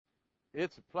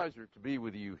It's a pleasure to be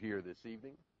with you here this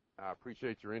evening. I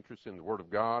appreciate your interest in the Word of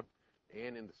God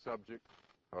and in the subject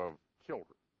of children.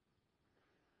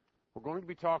 We're going to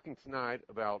be talking tonight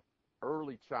about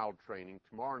early child training.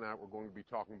 Tomorrow night we're going to be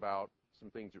talking about some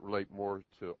things that relate more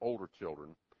to older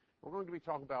children. We're going to be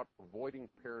talking about avoiding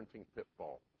parenting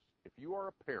pitfalls. If you are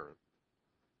a parent,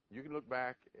 you can look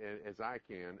back as I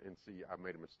can and see I've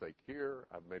made a mistake here,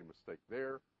 I've made a mistake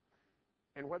there.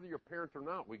 And whether you're a parent or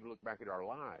not, we can look back at our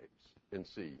lives and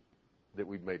see that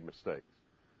we've made mistakes.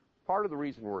 Part of the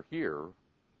reason we're here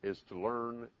is to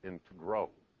learn and to grow.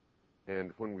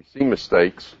 And when we see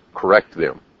mistakes, correct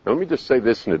them. Now, let me just say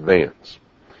this in advance.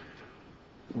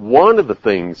 One of the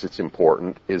things that's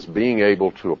important is being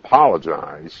able to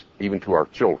apologize even to our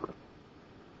children.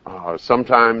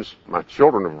 Sometimes my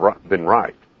children have been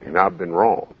right and I've been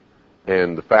wrong.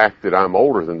 And the fact that I'm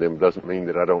older than them doesn't mean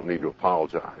that I don't need to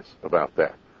apologize about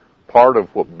that. Part of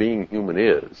what being human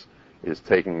is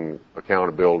taking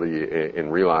accountability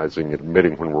and realizing and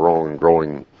admitting when we're wrong and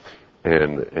growing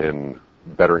and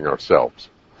bettering ourselves.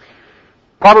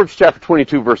 Proverbs chapter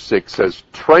 22, verse 6 says,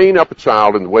 "Train up a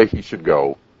child in the way he should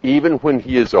go. Even when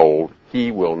he is old, he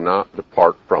will not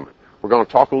depart from it." We're going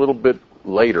to talk a little bit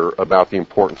later about the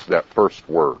importance of that first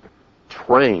word,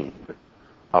 train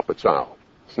up a child.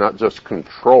 It's not just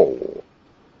control,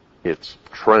 it's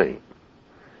train.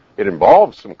 It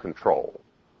involves some control,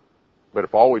 but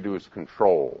if all we do is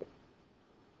control,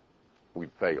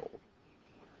 we've failed.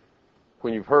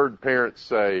 When you've heard parents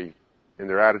say, and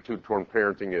their attitude toward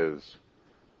parenting is,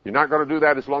 "You're not going to do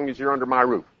that as long as you're under my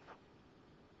roof,"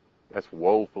 that's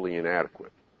woefully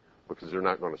inadequate because they're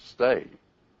not going to stay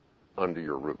under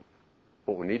your roof.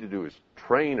 What we need to do is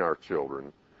train our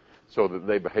children so that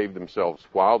they behave themselves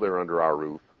while they're under our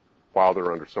roof, while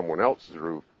they're under someone else's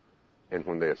roof, and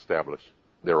when they establish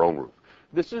their own roof.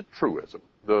 This is a truism.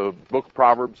 The book of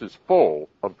Proverbs is full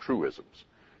of truisms.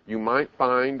 You might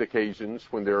find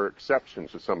occasions when there are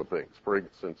exceptions to some of the things. For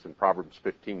instance, in Proverbs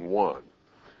 15:1,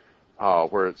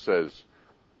 where it says,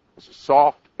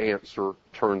 "Soft answer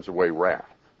turns away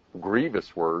wrath.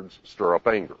 Grievous words stir up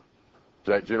anger." Is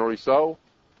that generally so?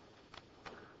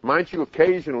 Might you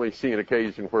occasionally see an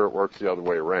occasion where it works the other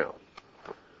way around?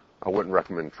 I wouldn't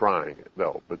recommend trying it,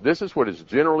 though. But this is what is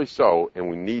generally so, and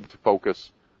we need to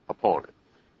focus upon it.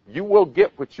 You will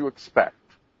get what you expect.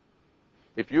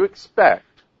 If you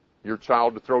expect your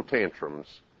child to throw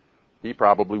tantrums, he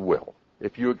probably will.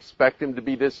 If you expect him to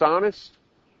be dishonest,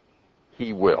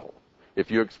 he will. If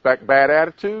you expect bad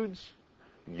attitudes,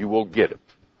 you will get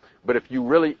it. But if you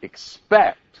really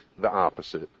expect the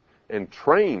opposite and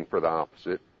train for the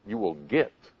opposite, you will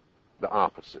get the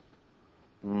opposite.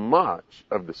 Much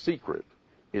of the secret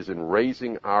is in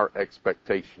raising our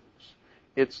expectations.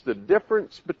 It's the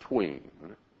difference between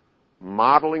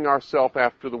modeling ourselves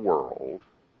after the world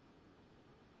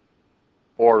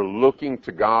or looking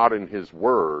to God and His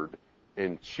Word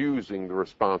and choosing the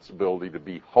responsibility to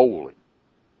be holy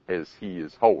as He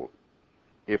is holy.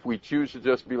 If we choose to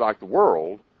just be like the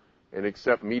world and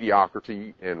accept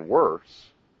mediocrity and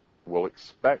worse, we'll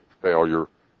expect failure,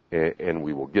 and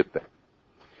we will get that.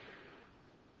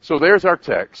 So there's our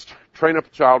text. Train up a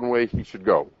child in the way he should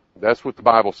go. That's what the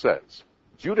Bible says.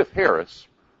 Judith Harris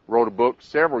wrote a book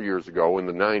several years ago in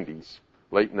the 90s,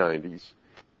 late 90s,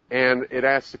 and it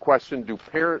asks the question, do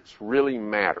parents really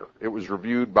matter? It was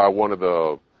reviewed by one of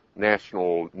the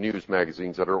national news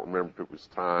magazines. I don't remember if it was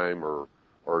Time or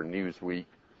Newsweek,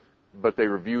 but they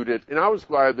reviewed it, and I was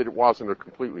glad that it wasn't a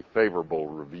completely favorable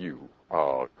review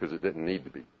because it didn't need to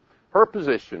be. Her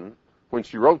position, when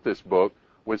she wrote this book,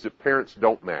 was that parents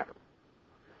don't matter.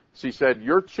 She said,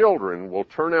 your children will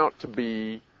turn out to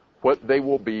be what they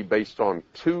will be based on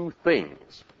two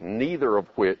things, neither of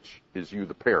which is you,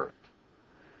 the parent.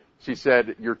 She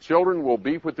said, your children will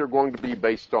be what they're going to be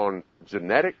based on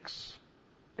genetics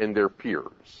and their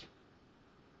peers.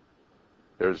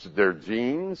 There's their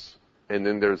genes, and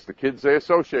then there's the kids they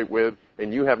associate with,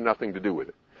 and you have nothing to do with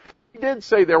it. He did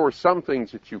say there were some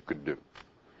things that you could do.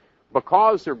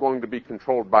 Because they're going to be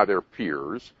controlled by their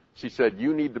peers, she said,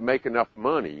 you need to make enough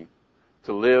money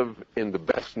to live in the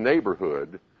best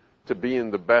neighborhood, to be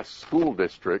in the best school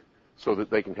district, so that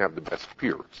they can have the best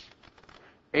peers.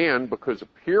 And because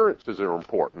appearances are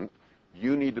important,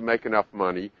 you need to make enough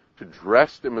money to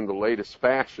dress them in the latest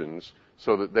fashions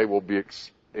so that they will be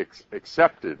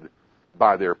accepted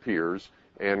by their peers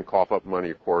and cough up money,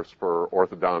 of course, for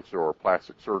orthodontia or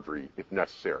plastic surgery if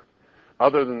necessary.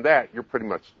 Other than that, you're pretty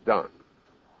much done.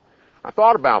 I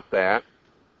thought about that,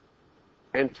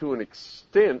 and to an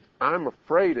extent, I'm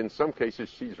afraid in some cases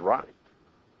she's right.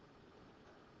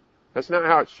 That's not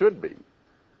how it should be.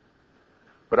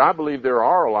 But I believe there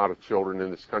are a lot of children in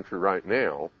this country right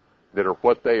now that are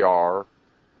what they are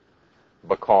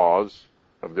because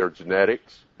of their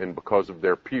genetics and because of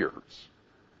their peers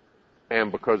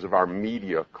and because of our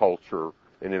media culture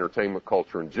and entertainment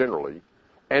culture generally,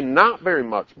 and not very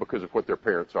much because of what their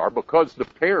parents are, because the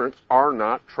parents are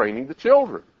not training the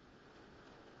children.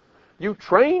 You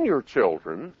train your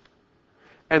children,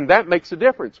 and that makes a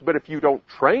difference. But if you don't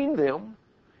train them,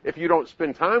 if you don't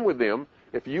spend time with them,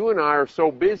 if you and I are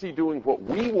so busy doing what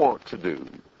we want to do,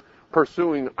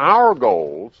 pursuing our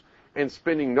goals, and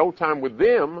spending no time with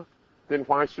them, then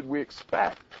why should we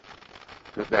expect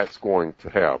that that's going to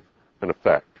have an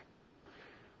effect?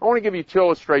 I want to give you two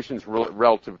illustrations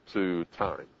relative to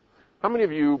time. How many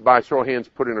of you, by show of hands,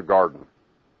 put in a garden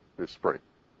this spring?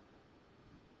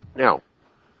 Now,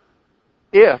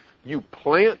 if you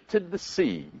planted the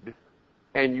seed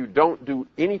and you don't do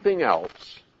anything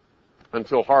else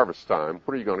until harvest time,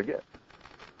 what are you going to get?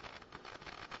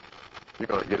 You're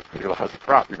going to get a pretty lousy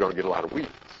crop. You're going to get a lot of weeds.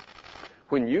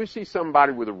 When you see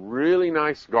somebody with a really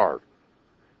nice garden,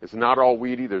 it's not all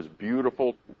weedy. There's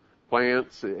beautiful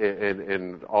plants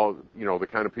and all, you know, the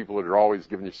kind of people that are always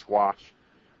giving you squash.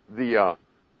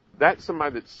 That's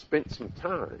somebody that spent some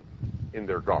time in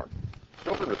their garden.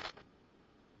 There's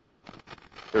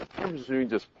a difference between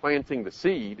just planting the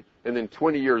seed and then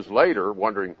 20 years later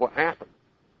wondering what happened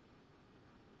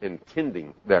in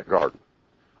tending that garden.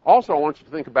 Also, I want you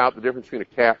to think about the difference between a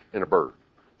cat and a bird.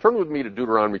 Turn with me to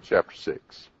Deuteronomy chapter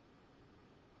 6.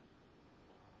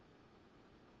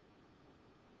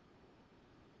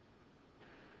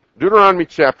 Deuteronomy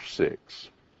chapter 6.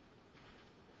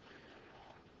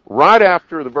 Right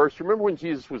after the verse, remember when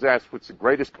Jesus was asked what's the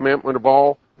greatest commandment of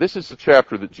all? This is the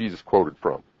chapter that Jesus quoted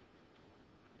from.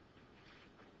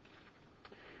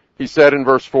 He said in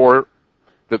verse 4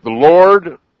 that the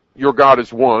Lord your God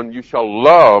is one. You shall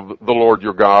love the Lord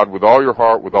your God with all your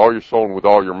heart, with all your soul, and with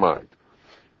all your might.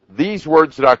 These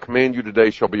words that I command you today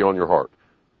shall be on your heart.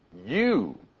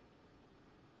 You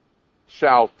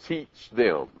shall teach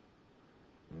them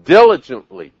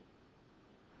diligently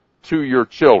to your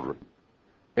children,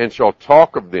 and shall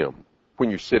talk of them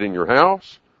when you sit in your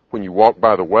house, when you walk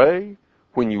by the way,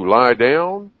 when you lie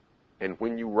down, and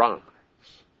when you rise.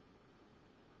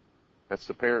 That's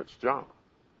the parent's job.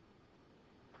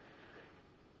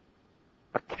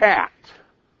 A cat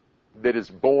that is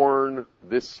born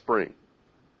this spring,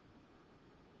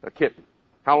 a kitten,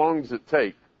 how long does it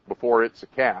take before it's a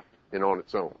cat and on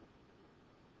its own?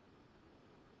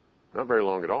 Not very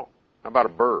long at all. How about a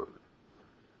bird?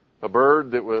 A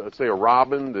bird that was, let's say, a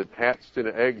robin that hatched in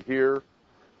an egg here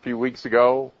a few weeks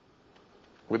ago.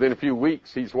 Within a few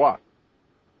weeks, he's what?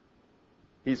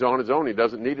 He's on his own. He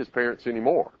doesn't need his parents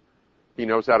anymore. He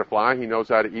knows how to fly. He knows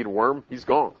how to eat a worm. He's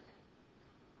gone.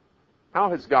 How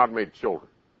has God made children?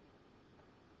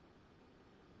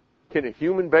 Can a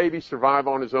human baby survive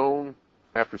on his own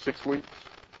after 6 weeks?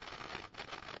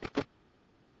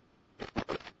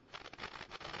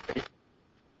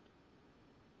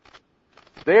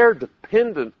 They're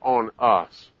dependent on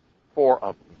us for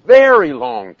a very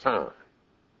long time.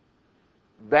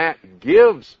 That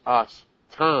gives us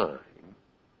time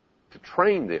to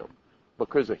train them,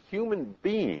 because a human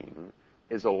being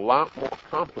is a lot more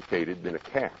complicated than a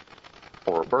cat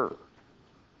or a bird.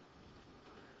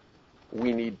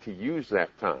 We need to use that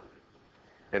time.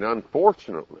 And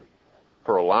unfortunately,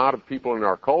 for a lot of people in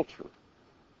our culture,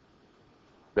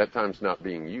 that time's not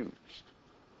being used.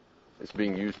 It's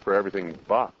being used for everything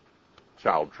but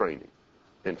child training.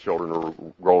 And children are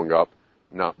growing up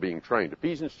not being trained.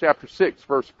 Ephesians chapter 6,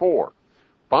 verse 4.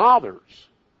 Fathers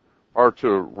are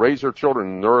to raise their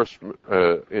children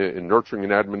in nurturing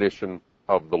and admonition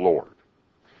of the Lord.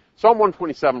 Psalm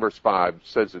 127, verse 5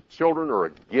 says that children are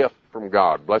a gift from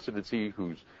God. Blessed is he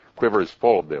whose quiver is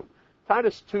full of them.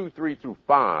 Titus 2, 3 through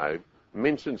 5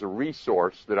 mentions a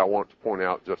resource that I want to point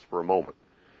out just for a moment.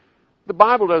 The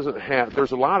Bible doesn't have,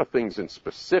 there's a lot of things in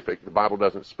specific the Bible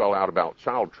doesn't spell out about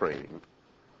child training,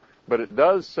 but it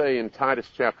does say in Titus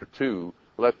chapter 2,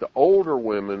 let the older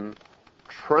women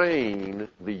train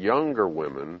the younger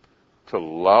women to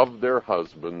love their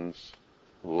husbands,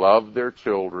 love their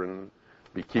children,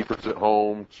 be keepers at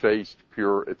home, chaste,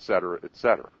 pure, etc.,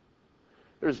 etc.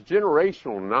 There's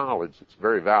generational knowledge that's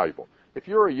very valuable. If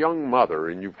you're a young mother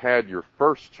and you've had your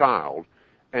first child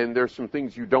and there's some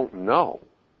things you don't know,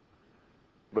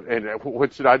 and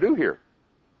what should I do here?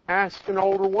 Ask an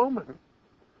older woman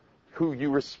who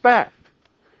you respect.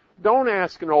 Don't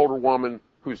ask an older woman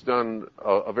who's done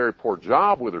a very poor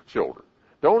job with her children.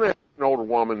 Don't ask an older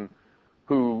woman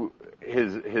who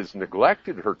has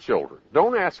neglected her children.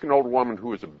 Don't ask an older woman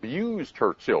who has abused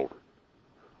her children.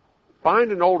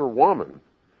 Find an older woman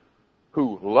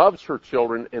who loves her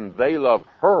children and they love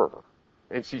her,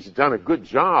 and she's done a good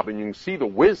job, and you can see the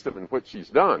wisdom in what she's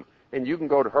done, and you can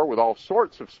go to her with all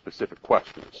sorts of specific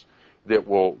questions that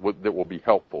will be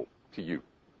helpful to you.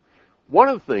 One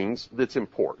of the things that's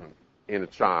important in a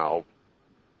child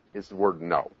is the word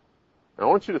no. Now, I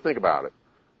want you to think about it.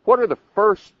 What are the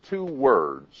first two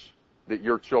words that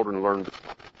your children learn to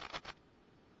speak?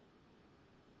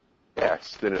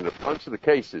 Yes, then in a bunch of the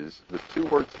cases, the two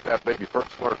words that baby first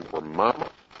learned were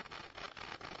mama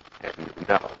and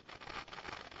no.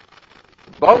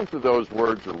 Both of those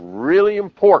words are really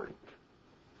important.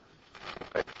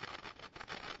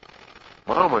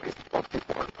 Mama is the most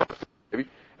important person.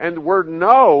 And the word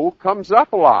no comes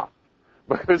up a lot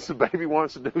because the baby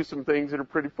wants to do some things that are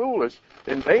pretty foolish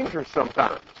and dangerous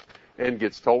sometimes and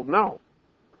gets told no.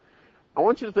 I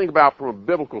want you to think about, from a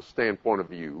biblical standpoint of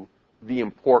view, the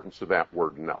importance of that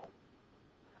word no.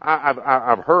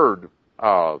 I've heard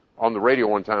on the radio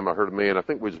one time, I heard a man, I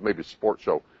think it was maybe a sports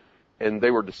show, and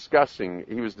he was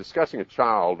discussing a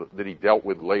child that he dealt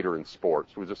with later in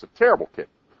sports. He was just a terrible kid.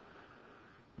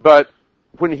 But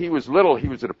when he was little, he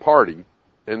was at a party,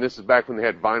 and this is back when they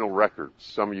had vinyl records.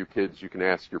 Some of you kids, you can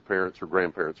ask your parents or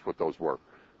grandparents what those were.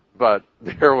 But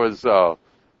there was a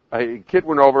kid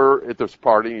went over at this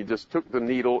party, and he just took the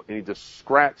needle and he just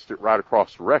scratched it right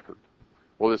across the record.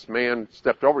 Well, this man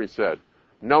stepped over and he said,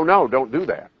 no, don't do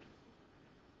that.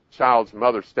 Child's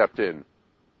mother stepped in.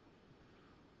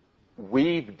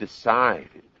 We've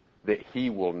decided that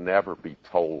he will never be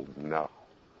told no.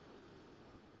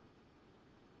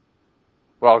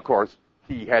 Well, of course,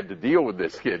 he had to deal with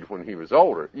this kid when he was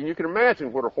older. And you can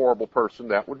imagine what a horrible person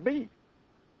that would be.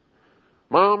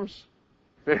 Moms,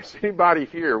 if there's anybody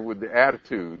here with the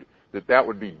attitude that that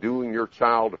would be doing your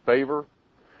child a favor,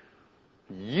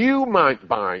 you might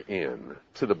buy in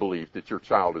to the belief that your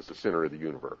child is the center of the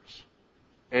universe.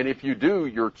 And if you do,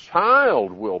 your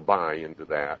child will buy into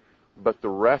that, but the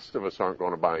rest of us aren't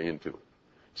going to buy into it.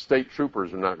 State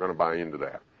troopers are not going to buy into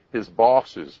that. His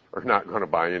bosses are not going to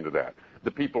buy into that.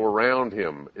 The people around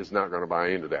him is not going to buy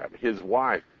into that. His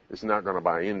wife is not going to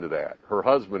buy into that. Her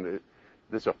husband,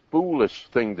 this is a foolish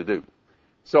thing to do.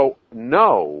 So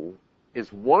no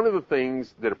is one of the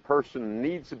things that a person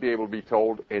needs to be able to be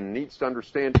told and needs to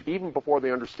understand even before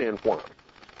they understand why.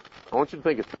 I want you to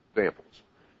think of two examples.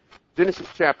 Genesis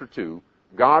chapter 2,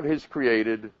 God has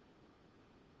created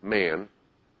man,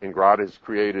 and God is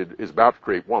about to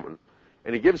create woman,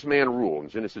 and he gives man a rule in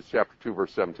Genesis chapter 2,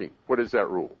 verse 17. What is that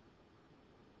rule?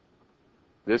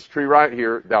 This tree right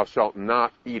here, thou shalt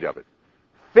not eat of it.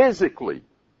 Physically,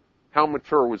 how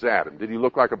mature was Adam? Did he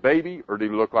look like a baby, or did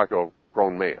he look like a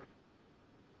grown man?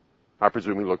 I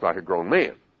presume he looked like a grown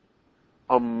man.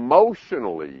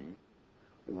 Emotionally,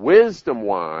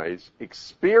 wisdom-wise,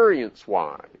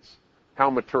 experience-wise,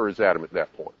 how mature is Adam at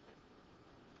that point?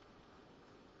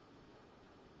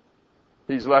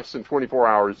 He's less than 24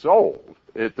 hours old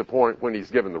at the point when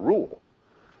he's given the rule.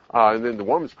 And then the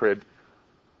woman's created,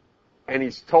 and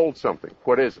he's told something.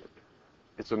 What is it?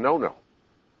 It's a no-no.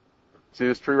 See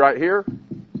this tree right here?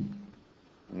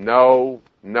 No.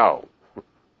 No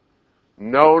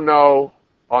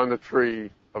on the tree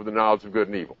of the knowledge of good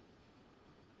and evil.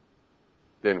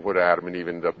 Then what Adam and Eve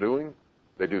ended up doing?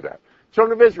 They do that.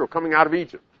 Children of Israel coming out of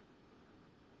Egypt.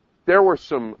 There were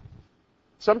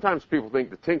sometimes people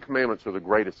think the Ten Commandments are the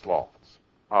greatest laws.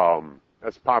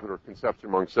 That's a popular conception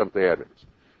among Seventh-day Adventists.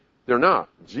 They're not.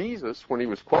 Jesus, when he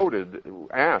was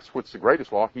asked what's the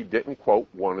greatest law, he didn't quote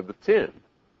one of the 10.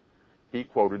 He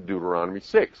quoted Deuteronomy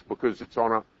 6 because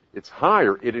it's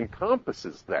higher. It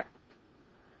encompasses that.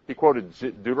 He quoted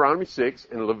Deuteronomy 6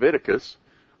 and Leviticus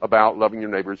about loving your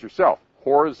neighbor as yourself.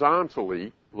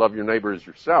 Horizontally, love your neighbor as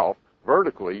yourself.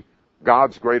 Vertically,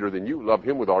 God's greater than you. Love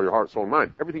him with all your heart, soul, and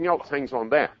mind. Everything else hangs on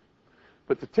that.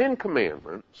 But the Ten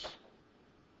Commandments,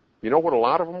 you know what a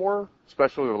lot of them were?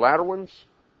 Especially the latter ones?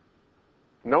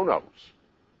 No-nos.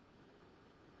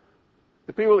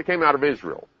 The people that came out of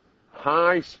Israel,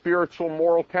 high spiritual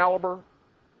moral caliber,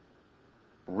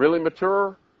 really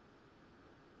mature?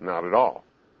 Not at all.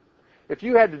 If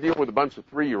you had to deal with a bunch of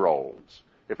 3-year-olds,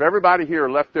 if everybody here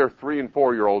left their 3- and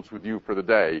 4-year-olds with you for the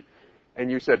day, and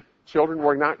you said, children,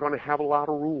 we're not going to have a lot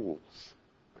of rules.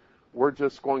 We're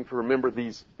just going to remember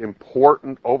these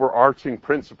important overarching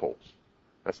principles.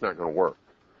 That's not going to work.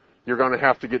 You're going to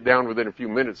have to get down within a few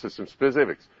minutes of some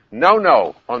specifics.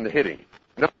 No on the hitting.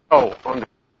 No on the...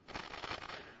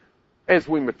 As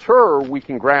we mature, we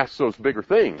can grasp those bigger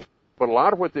things. But a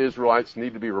lot of what the Israelites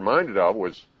need to be reminded of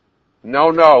was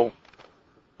no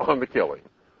on the killing.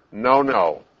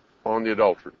 No on the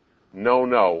adultery.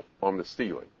 No on the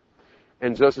stealing.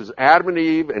 And just as Adam and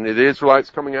Eve and the Israelites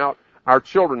coming out, our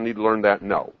children need to learn that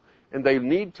no. And they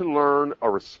need to learn a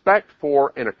respect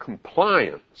for and a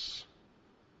compliance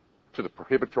to the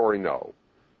prohibitory no.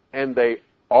 And they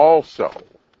also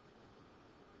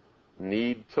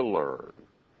need to learn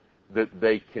that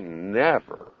they can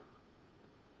never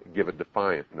give a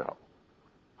defiant no.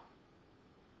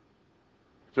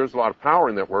 There's a lot of power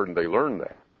in that word, and they learn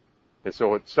that. And so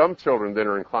what some children then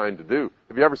are inclined to do.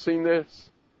 Have you ever seen this?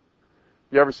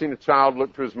 You ever seen a child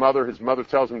look to his mother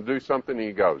tells him to do something, and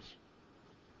he goes,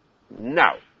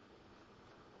 no.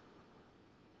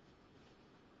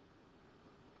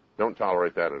 Don't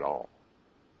tolerate that at all.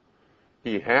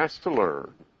 He has to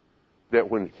learn that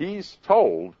when he's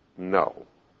told no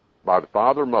by the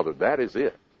father or mother, that is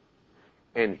it.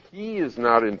 And he is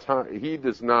not it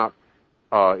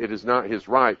is not his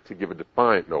right to give a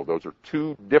defiant no. Those are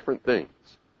two different things.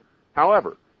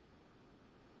 However,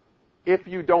 if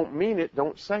you don't mean it,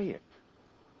 don't say it.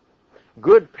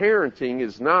 Good parenting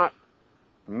is not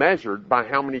measured by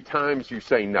how many times you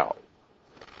say no.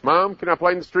 Mom, can I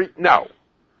play in the street? No.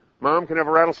 Mom, can I have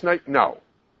a rattlesnake? No.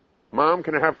 Mom,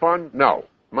 can I have fun? No.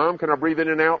 Mom, can I breathe in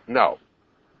and out? No.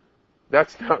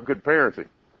 That's not good parenting.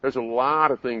 There's a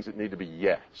lot of things that need to be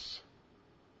yes.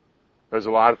 There's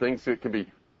a lot of things that can be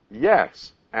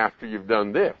yes after you've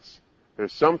done this.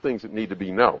 There's some things that need to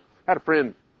be no. I had a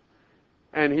friend,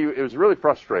 and it was really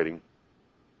frustrating.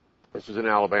 This was in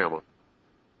Alabama.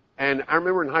 And I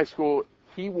remember in high school,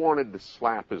 he wanted to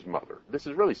slap his mother. This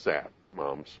is really sad,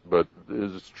 moms, but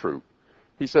this is true.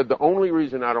 He said, the only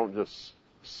reason I don't just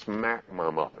smack my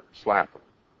mother, slap her,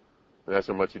 and that's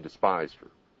how much he despised her.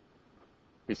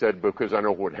 He said, because I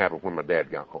know what would happen when my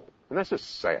dad got home. And that's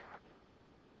just sad.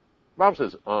 The Bible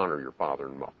says, honor your father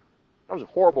and mother. That was a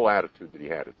horrible attitude that he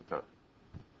had at the time.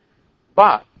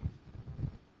 But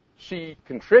she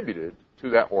contributed to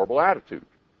that horrible attitude,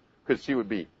 because she would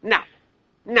be, no,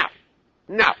 no,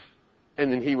 no.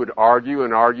 And then he would argue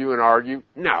and argue and argue,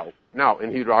 no, no.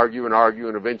 And he'd argue and argue,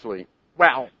 and eventually,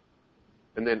 well,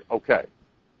 and then, okay.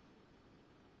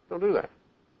 Don't do that.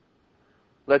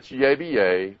 Let your yea be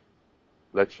yea,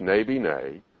 let your nay be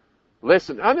nay.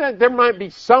 Listen, I mean, there might be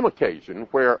some occasion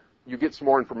where you get some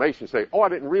more information and say, oh, I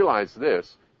didn't realize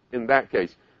this in that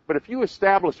case. But if you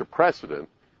establish a precedent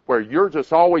where you're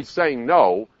just always saying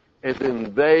no, and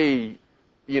then they,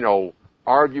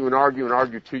 argue and argue and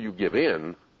argue till you give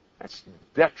in, that's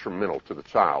detrimental to the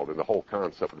child and the whole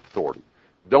concept of authority.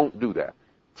 Don't do that.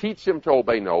 Teach them to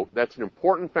obey no. That's an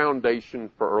important foundation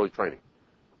for early training.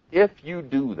 If you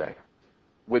do that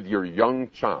with your young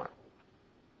child,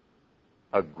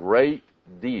 a great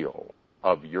deal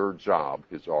of your job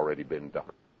has already been done.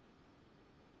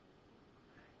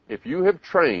 If you have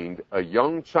trained a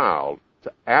young child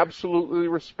to absolutely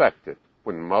respect it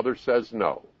when mother says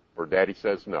no or daddy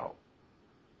says no,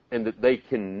 and that they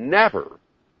can never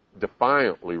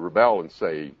defiantly rebel and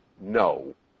say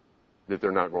no, that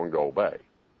they're not going to obey,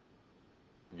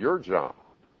 your job,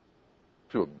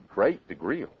 to a great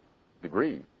degree,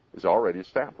 is already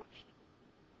established.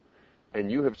 And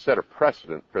you have set a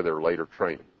precedent for their later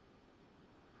training.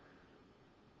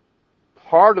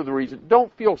 Part of the reason,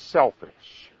 don't feel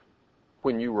selfish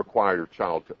when you require your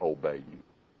child to obey you.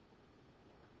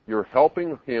 You're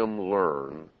helping him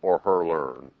learn or her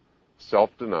learn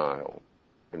self-denial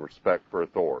and respect for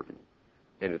authority.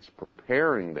 And it's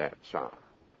preparing that child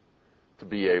to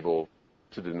be able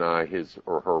to deny his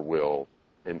or her will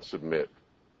and submit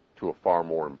to a far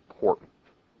more important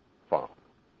father.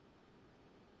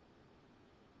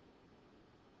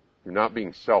 You're not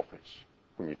being selfish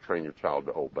when you train your child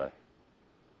to obey.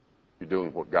 You're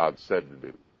doing what God said to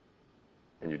do,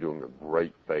 and you're doing a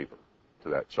great favor to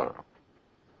that child.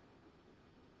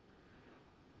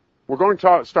 We're going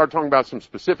to start talking about some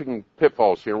specific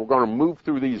pitfalls here, and we're going to move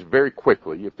through these very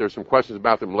quickly. If there's some questions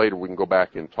about them later, we can go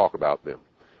back and talk about them.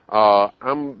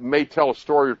 I may tell a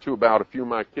story or two about a few of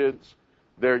my kids.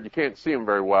 You can't see them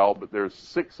very well, but there's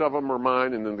 6 of them are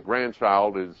mine, and then the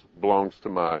grandchild belongs to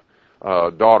my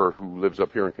daughter who lives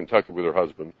up here in Kentucky with her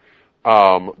husband.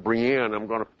 Brienne, I'm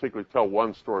going to particularly tell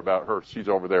one story about her. She's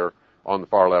over there on the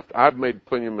far left. I've made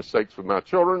plenty of mistakes with my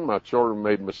children. My children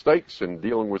made mistakes, and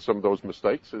dealing with some of those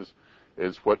mistakes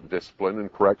is what discipline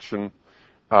and correction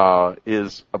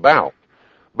is about.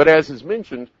 But as is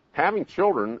mentioned, having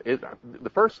children,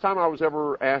 the first time I was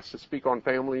ever asked to speak on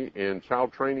family and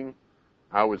child training,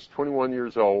 I was 21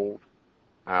 years old.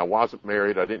 I wasn't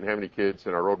married. I didn't have any kids,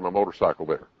 and I rode my motorcycle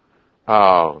there.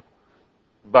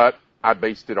 But I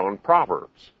based it on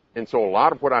Proverbs. And so a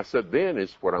lot of what I said then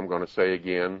is what I'm going to say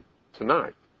again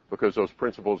tonight, because those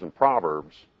principles in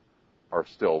Proverbs are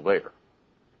still there.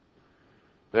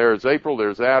 There's April,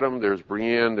 there's Adam, there's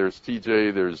Brienne, there's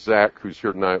TJ, there's Zach, who's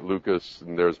here tonight, Lucas,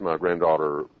 and there's my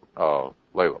granddaughter,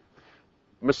 Layla.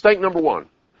 Mistake number one,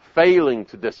 failing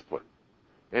to discipline.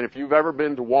 And if you've ever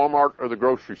been to Walmart or the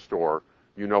grocery store,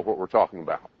 you know what we're talking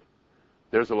about.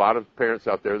 There's a lot of parents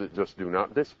out there that just do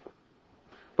not discipline.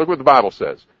 Look what the Bible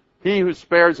says. He who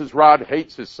spares his rod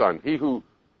hates his son. He who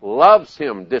loves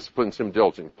him disciplines him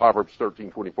diligently. Proverbs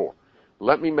 13:24.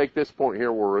 Let me make this point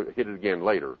here. We'll hit it again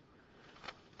later.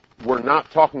 We're not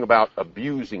talking about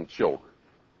abusing children.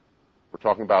 We're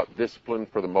talking about discipline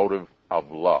for the motive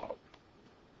of love.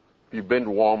 If you've been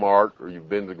to Walmart or you've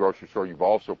been to the grocery store, you've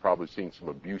also probably seen some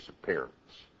abusive parents.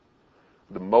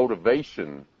 The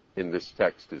motivation in this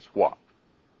text is what?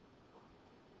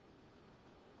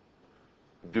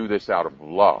 Do this out of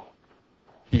love.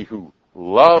 He who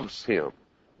loves him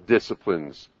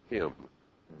disciplines him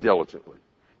diligently.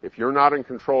 If you're not in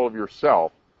control of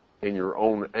yourself and your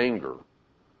own anger,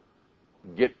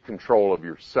 get control of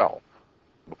yourself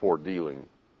before dealing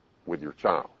with your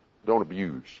child. Don't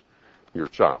abuse your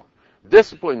child.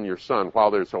 Discipline your son while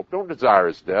there's hope. Don't desire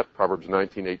his death. Proverbs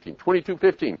 19:18.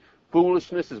 22:15.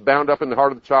 Foolishness is bound up in the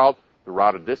heart of the child. The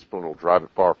rod of discipline will drive it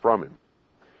far from him.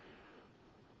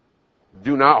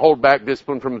 Do not hold back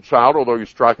discipline from the child, although you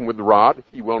strike him with the rod.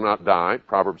 He will not die.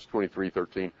 Proverbs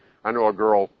 23:13. I know a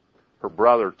girl, her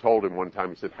brother told him one time,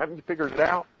 he said, haven't you figured it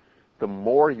out? The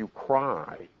more you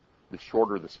cry, the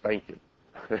shorter the spanking.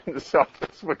 And so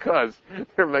it's because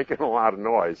they're making a lot of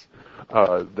noise.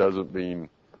 Doesn't mean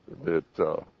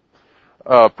that...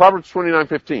 Proverbs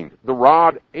 29:15. The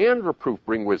rod and reproof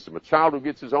bring wisdom. A child who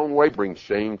gets his own way brings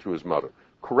shame to his mother.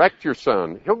 Correct your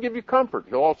son. He'll give you comfort.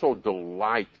 He'll also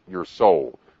delight your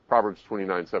soul. Proverbs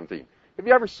 29:17. Have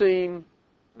you ever seen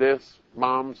this,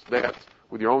 moms, dads,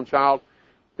 with your own child?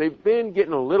 They've been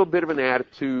getting a little bit of an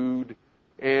attitude,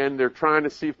 and they're trying to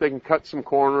see if they can cut some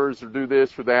corners or do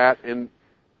this or that,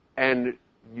 and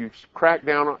you crack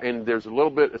down, and there's a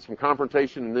little bit of some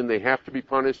confrontation, and then they have to be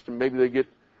punished, and maybe they get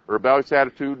a rebellious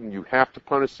attitude, and you have to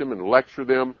punish them and lecture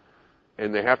them,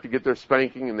 and they have to get their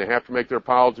spanking, and they have to make their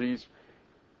apologies.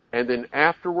 And then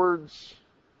afterwards,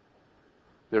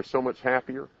 they're so much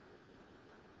happier.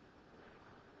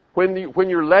 When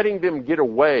you're letting them get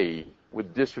away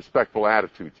with disrespectful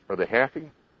attitudes, are they happy?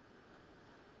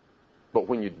 But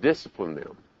when you discipline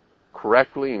them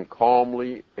correctly and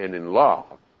calmly and in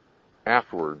love,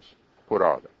 afterwards, what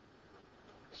are they?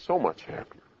 So much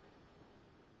happier.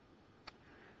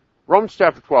 Romans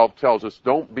chapter 12 tells us,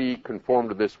 don't be conformed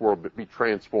to this world, but be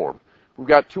transformed. We've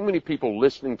got too many people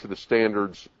listening to the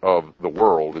standards of the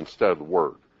world instead of the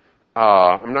Word.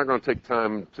 I'm not going to take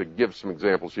time to give some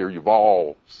examples here. You've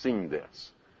all seen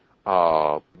this.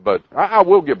 But I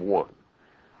will give one.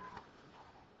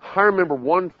 I remember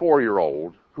one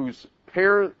 4-year-old whose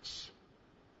parents,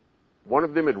 one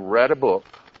of them had read a book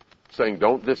saying,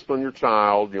 don't discipline your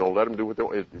child, let them do what they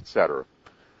want, etc.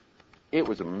 It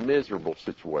was a miserable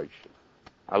situation.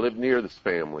 I lived near this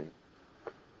family.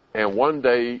 And one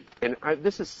day, and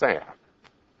this is sad,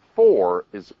 4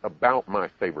 is about my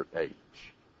favorite age.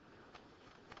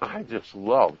 I just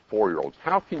love 4-year-olds.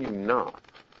 How can you not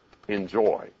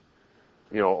enjoy,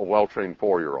 a well-trained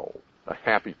 4-year-old, a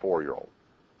happy 4-year-old?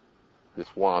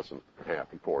 This wasn't a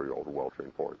happy 4-year-old, a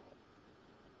well-trained 4-year-old.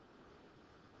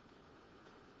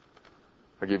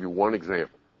 I'll give you one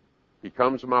example. He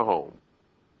comes to my home.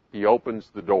 He opens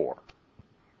the door.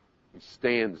 He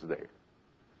stands there.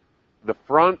 The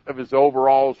front of his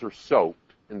overalls are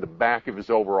soaked, and the back of his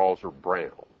overalls are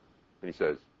brown. And he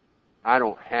says, I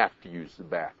don't have to use the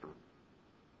bathroom.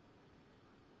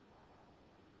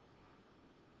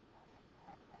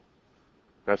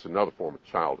 That's another form of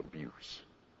child abuse.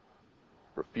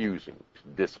 Refusing to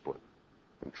discipline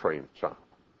and train a child.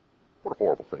 What a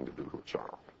horrible thing to do to a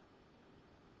child.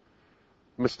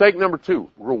 Mistake number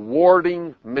 2,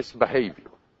 rewarding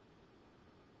misbehavior.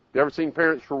 You ever seen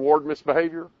parents reward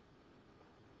misbehavior?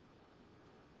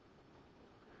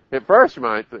 At first you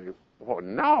might think, well,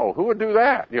 no, who would do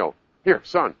that? Here,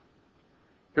 son,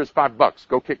 here's $5.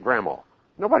 Go kick grandma.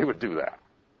 Nobody would do that.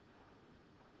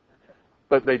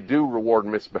 But they do reward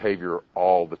misbehavior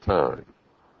all the time.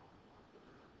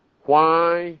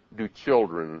 Why do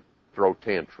children throw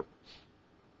tantrums?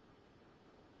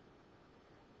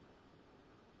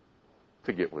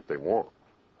 To get what they want.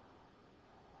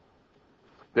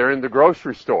 They're in the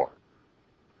grocery store,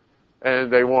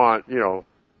 and they want,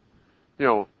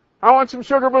 I want some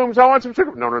sugar booms. I want some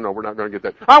sugar. No, we're not going to get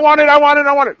that. I want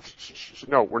it. Shh.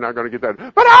 No, we're not going to get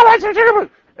that. But I want some sugar booms.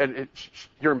 And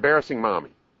you're embarrassing mommy.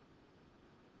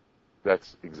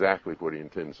 That's exactly what he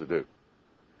intends to do.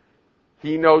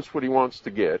 He knows what he wants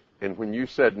to get, and when you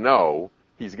said no,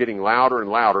 he's getting louder and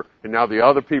louder, and now the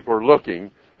other people are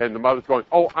looking, and the mother's going,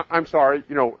 "Oh, I'm sorry,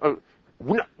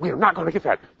 we are not going to get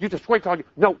that. You just wait till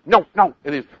no.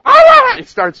 And he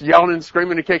starts yelling and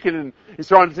screaming and kicking, and he's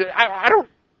trying to say, I don't.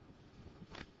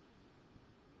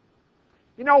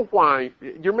 You know why?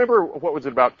 You remember, what was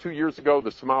it, about 2 years ago,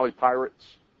 the Somali pirates?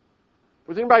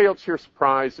 Was anybody else here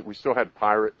surprised that we still had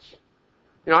pirates?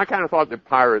 I kind of thought that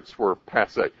pirates were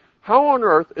passé. How on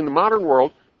earth, in the modern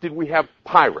world, did we have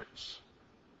pirates?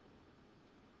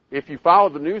 If you follow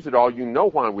the news at all, you know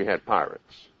why we had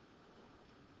pirates.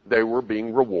 They were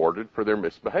being rewarded for their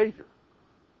misbehavior.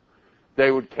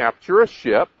 They would capture a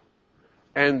ship,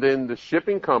 and then the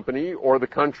shipping company or the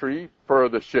country for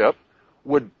the ship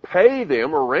would pay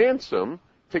them a ransom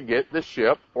to get the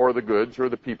ship or the goods or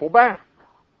the people back.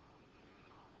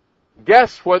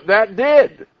 Guess what that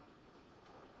did?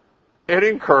 It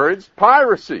encouraged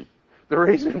piracy. The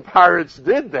reason pirates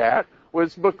did that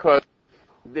was because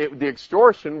the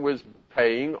extortion was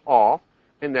paying off,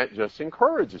 and that just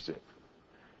encourages it.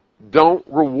 Don't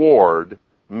reward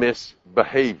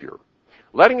misbehavior.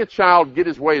 Letting a child get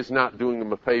his way is not doing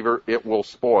him a favor. It will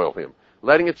spoil him.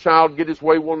 Letting a child get his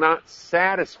way will not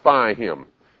satisfy him.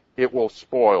 It will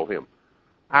spoil him.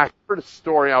 I heard a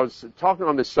story. I was talking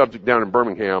on this subject down in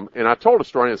Birmingham, and I told a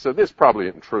story, and I said, this probably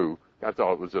isn't true. I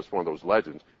thought it was just one of those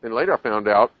legends. And later I found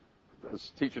out, I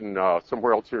was teaching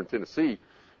somewhere else here in Tennessee,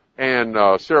 and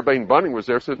Sarah Bain Bunning was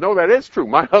there, said, no, that is true.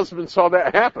 My husband saw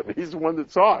that happen. He's the one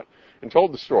that saw it and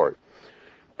told the story.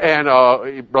 And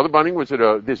Brother Bunning was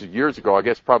this is years ago, I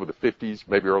guess probably the 50s,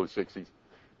 maybe early 60s.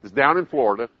 He's down in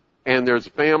Florida, and there's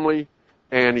a family,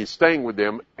 and he's staying with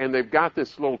them, and they've got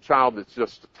this little child that's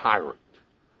just a tyrant.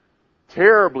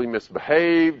 Terribly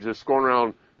misbehaved, just going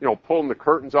around, pulling the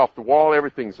curtains off the wall.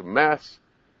 Everything's a mess.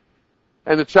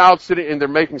 And the child's sitting, and they're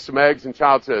making some eggs, and the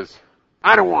child says,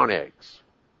 I don't want eggs.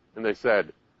 And they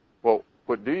said, well,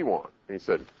 what do you want? And he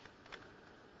said,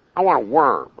 I want a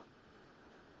worm.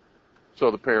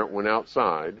 So the parent went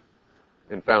outside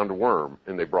and found a worm,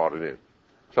 and they brought it in.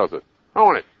 The child said, I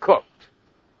want it cooked.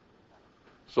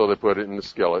 So they put it in the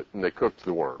skillet, and they cooked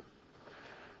the worm.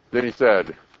 Then he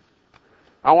said,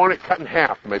 I want it cut in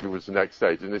half, maybe was the next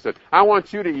stage. And they said, I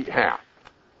want you to eat half.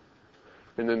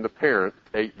 And then the parent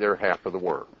ate their half of the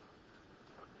worm.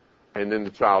 And then the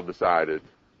child decided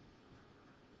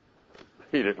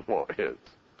he didn't want his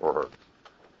or hers.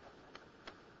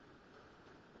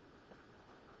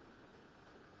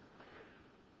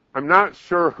 I'm not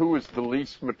sure who is the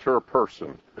least mature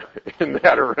person in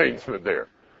that arrangement there,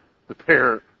 the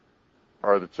parent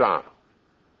or the child.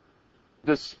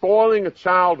 Does spoiling a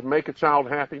child make a child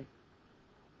happy?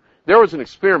 There was an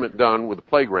experiment done with a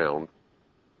playground.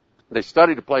 They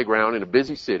studied a playground in a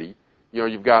busy city.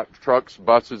 You've got trucks,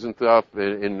 buses, and stuff,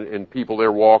 and people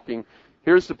there walking.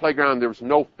 Here's the playground. There was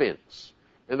no fence.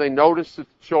 And they noticed that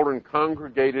the children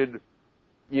congregated,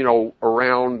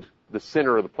 around the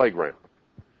center of the playground.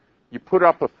 You put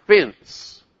up a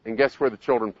fence, and guess where the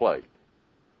children played?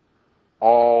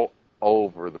 All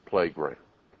over the playground.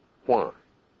 Why?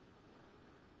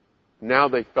 Now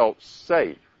they felt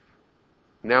safe.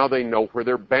 Now they know where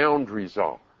their boundaries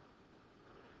are.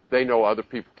 They know other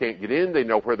people can't get in. They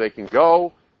know where they can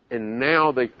go. And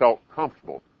now they felt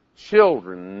comfortable.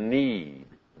 Children need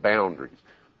boundaries.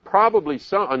 Probably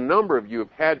a number of you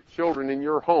have had children in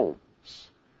your homes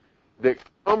that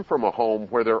come from a home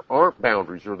where there aren't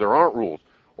boundaries or there aren't rules,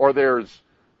 or there's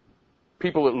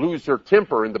people that lose their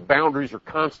temper and the boundaries are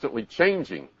constantly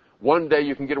changing. One day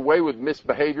you can get away with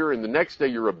misbehavior, and the next day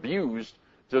you're abused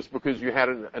just because you had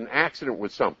an accident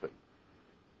with something.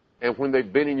 And when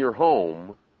they've been in your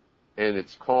home, and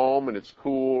it's calm and it's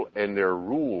cool and there are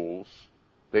rules,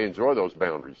 they enjoy those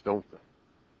boundaries, don't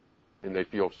they? And they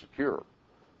feel secure.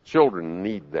 Children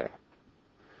need that.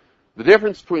 The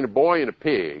difference between a boy and a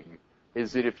pig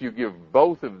is that if you give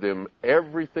both of them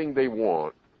everything they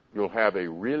want, you'll have a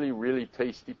really, really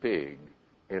tasty pig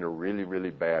and a really, really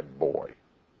bad boy.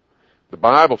 The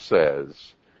Bible says,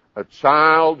 a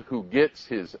child who gets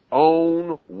his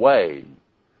own way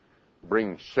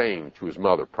brings shame to his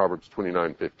mother. Proverbs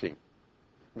 29:15.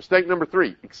 Mistake number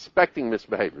 3, expecting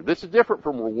misbehavior. This is different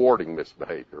from rewarding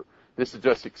misbehavior. This is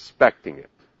just expecting it.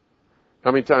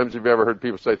 How many times have you ever heard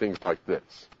people say things like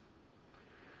this?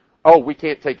 Oh, we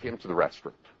can't take him to the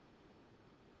restaurant.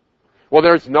 Well,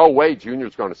 there's no way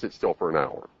Junior's going to sit still for an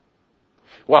hour.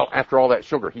 Well, after all that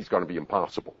sugar, he's going to be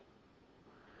impossible.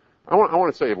 I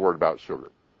want to say a word about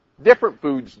sugar. Different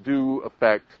foods do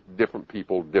affect different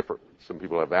people differently. Some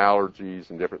people have allergies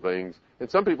and different things, and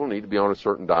some people need to be on a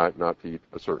certain diet not to eat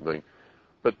a certain thing.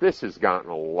 But this has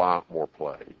gotten a lot more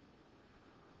play.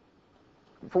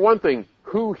 For one thing,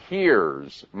 who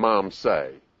hears mom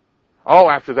say, oh,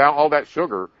 after that, all that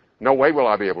sugar, no way will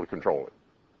I be able to control it?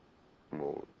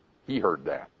 Well, he heard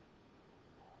that.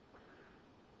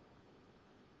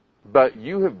 But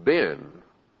you have been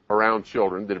around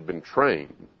children that have been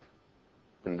trained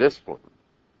and disciplined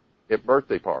at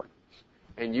birthday parties,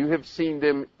 and you have seen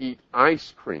them eat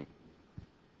ice cream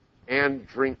and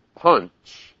drink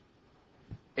punch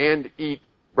and eat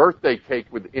birthday cake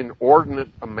with inordinate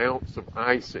amounts of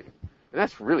icing. And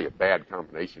that's really a bad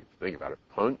combination if you think about it,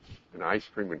 punch and ice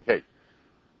cream and cake.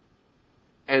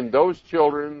 And those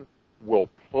children will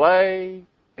play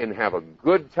and have a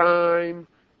good time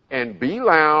and be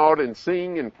loud and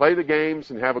sing and play the games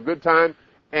and have a good time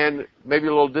and maybe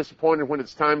a little disappointed when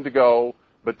it's time to go,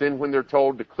 but then when they're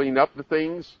told to clean up the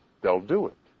things, they'll do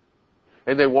it.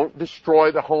 And they won't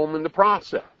destroy the home in the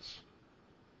process.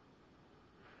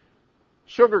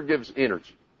 Sugar gives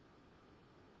energy.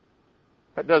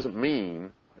 That doesn't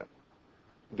mean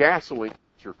gasoline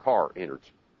gives your car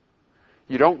energy.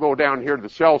 You don't go down here to the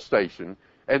Shell station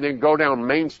and then go down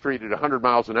Main Street at 100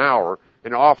 miles an hour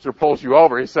and an officer pulls you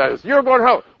over and says, you're going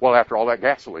home. Well, after all that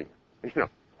gasoline,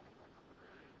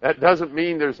 that doesn't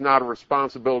mean there's not a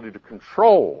responsibility to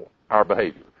control our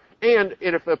behavior. And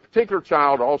if a particular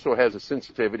child also has a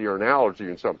sensitivity or an allergy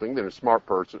in something, then a smart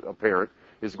person, a parent,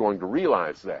 is going to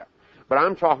realize that. But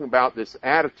I'm talking about this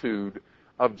attitude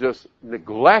of just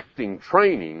neglecting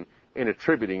training and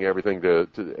attributing everything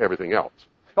to everything else.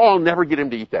 Oh, I'll never get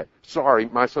him to eat that. Sorry,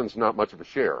 my son's not much of a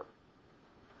sharer.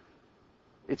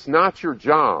 It's not your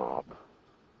job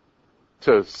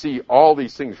to see all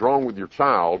these things wrong with your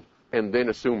child and then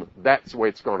assume that's the way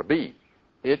it's going to be.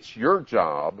 It's your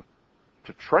job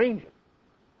to train him,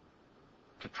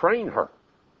 to train her.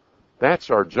 That's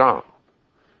our job.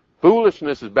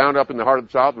 Foolishness is bound up in the heart of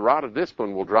the child. The rod of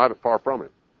discipline will drive it far from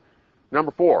it.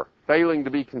 Number 4, failing to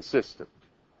be consistent.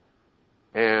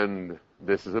 And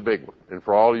this is a big one. And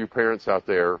for all you parents out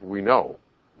there, we know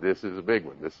this is a big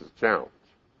one. This is a challenge.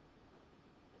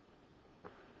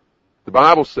 The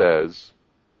Bible says,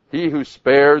 he who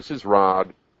spares his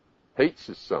rod hates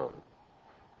his son.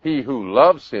 He who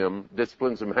loves him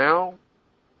disciplines him how?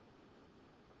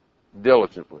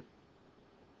 Diligently.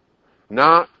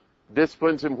 Not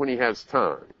disciplines him when he has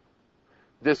time.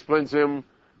 Disciplines him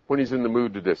when he's in the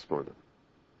mood to discipline him.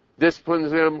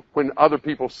 Disciplines him when other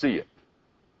people see it.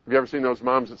 Have you ever seen those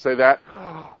moms that say that?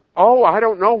 Oh, I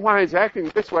don't know why he's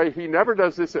acting this way. He never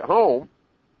does this at home.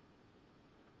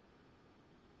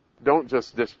 Don't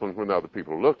just discipline when other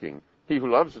people are looking. He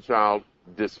who loves a child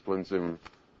disciplines him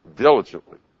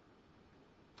diligently.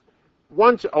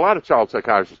 A lot of child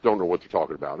psychiatrists don't know what they're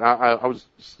talking about. I was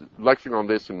lecturing on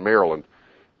this in Maryland,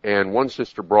 and one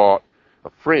sister brought a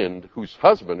friend whose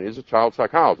husband is a child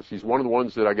psychologist. He's one of the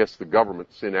ones that I guess the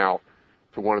government sent out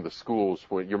to one of the schools.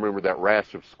 When you remember that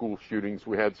rash of school shootings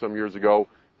we had some years ago,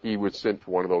 he was sent to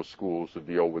one of those schools to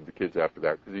deal with the kids after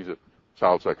that because he's a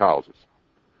child psychologist.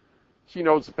 She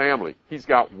knows the family. He's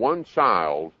got one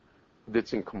child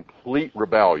that's in complete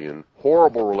rebellion,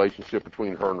 horrible relationship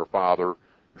between her and her father,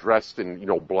 dressed in,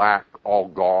 black, all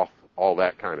goth, all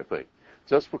that kind of thing.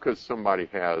 Just because somebody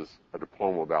has a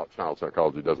diploma about child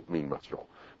psychology doesn't mean much at all.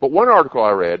 But one article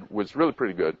I read was really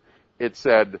pretty good. It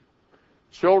said,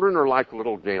 children are like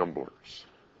little gamblers.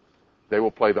 They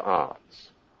will play the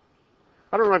odds.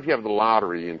 I don't know if you have the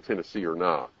lottery in Tennessee or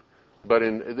not, but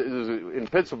in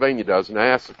Pennsylvania does, and I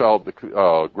asked the fellow at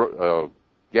the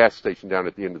gas station down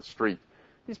at the end of the street,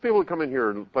 these people that come in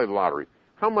here and play the lottery,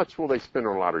 how much will they spend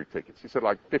on lottery tickets? He said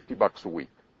like $50 a week.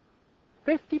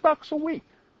 $50 a week.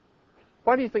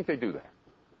 Why do you think they do that?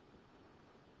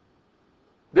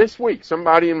 This week,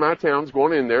 somebody in my town's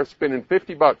going in there spending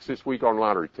 $50 this week on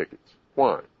lottery tickets.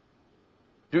 Why?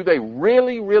 Do they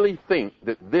really, really think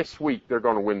that this week they're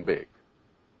going to win big?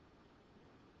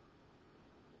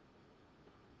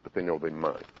 But they know they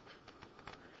might.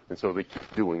 And so they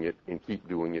keep doing it and keep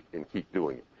doing it and keep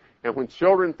doing it. And when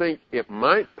children think it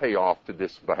might pay off to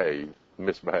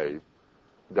misbehave,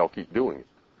 they'll keep doing it.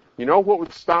 You know what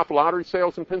would stop lottery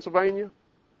sales in Pennsylvania?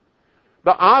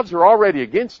 The odds are already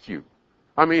against you.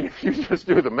 I mean, if you just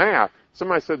do the math,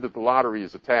 somebody said that the lottery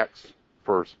is a tax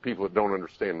for people that don't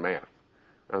understand math.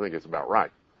 I think it's about right.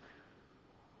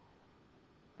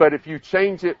 But if you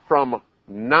change it from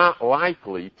not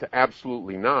likely to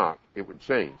absolutely not, it would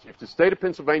change. If the state of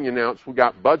Pennsylvania announced we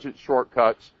got budget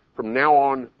shortcuts, from now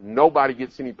on, nobody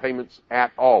gets any payments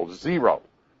at all. Zero.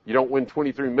 You don't win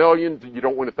 $23 million, you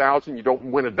don't win $1,000, you don't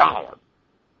win $1.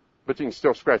 But you can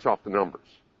still scratch off the numbers.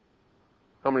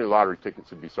 How many lottery tickets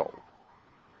would be sold?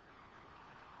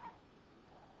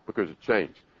 Because it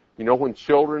changed. You know when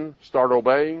children start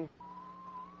obeying?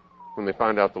 when they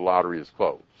find out the lottery is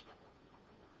closed.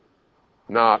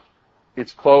 Not,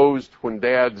 it's closed when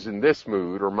Dad's in this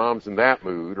mood or Mom's in that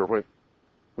mood, or when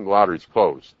the lottery's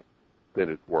closed. Then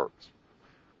it works.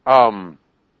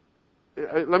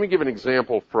 Let me give an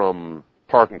example from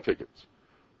parking tickets.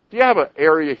 Do you have an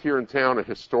area here in town, a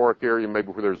historic area maybe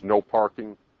where there's no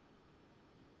parking?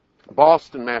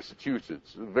 Boston,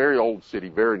 Massachusetts, a very old city,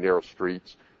 very narrow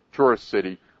streets, tourist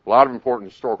city, a lot of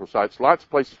important historical sites, lots of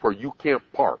places where you can't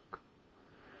park.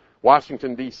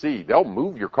 Washington, D.C., they'll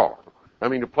move your car. I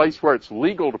mean, a place where it's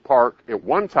legal to park at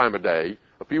one time of day,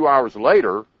 a few hours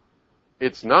later,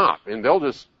 it's not, and they'll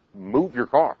just move your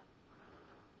car.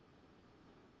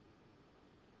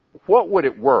 What would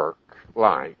it work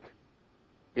like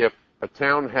if a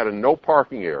town had a no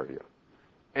parking area,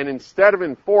 and instead of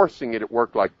enforcing it, it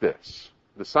worked like this?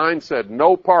 The sign said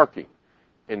no parking,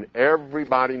 and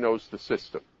everybody knows the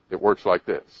system. It works like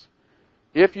this.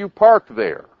 If you park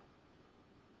there,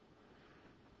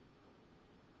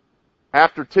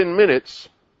 after 10 minutes,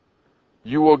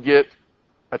 you will get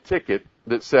a ticket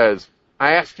that says,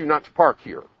 I asked you not to park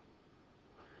here.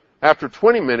 After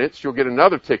 20 minutes, you'll get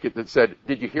another ticket that said,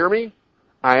 did you hear me?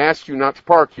 I asked you not to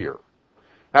park here.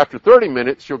 After 30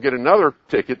 minutes, you'll get another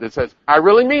ticket that says, I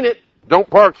really mean it, don't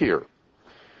park here.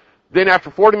 Then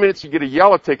after 40 minutes, you get a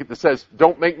yellow ticket that says,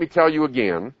 don't make me tell you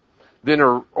again. Then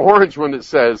an orange one that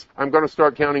says, I'm going to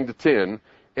start counting to 10.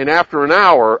 And after an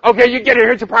hour, okay, you get it,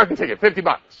 here's your parking ticket,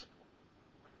 $50.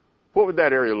 What would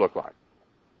that area look like?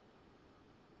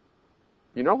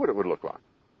 You know what it would look like.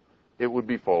 It would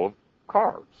be full of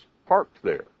cars parked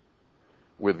there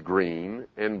with green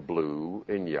and blue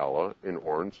and yellow and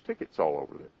orange tickets all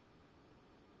over there.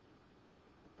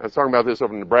 I was talking about this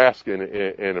over in Nebraska,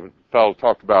 and a fellow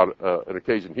talked about an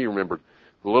occasion he remembered.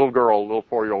 The little girl, a little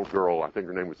 4-year-old girl, I think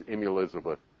her name was Emmy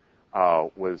Elizabeth,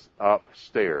 was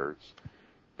upstairs,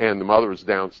 and the mother was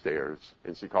downstairs,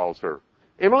 and she calls her,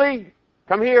 Emily,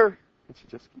 come here. And she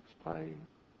just keeps playing.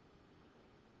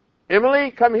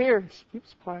 Emily, come here. She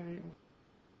keeps playing.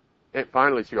 And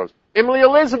finally she goes, Emily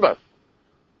Elizabeth,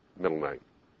 middle name,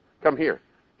 come here.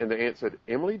 And the aunt said,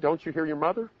 Emily, don't you hear your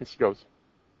mother? And she goes,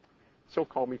 she'll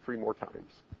call me 3 more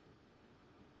times.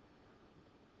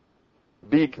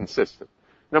 Be consistent.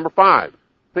 Number 5,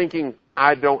 thinking,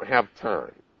 I don't have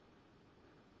time.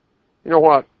 You know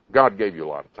what? God gave you a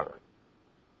lot of time.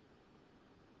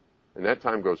 And that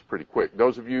time goes pretty quick.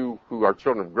 Those of you who are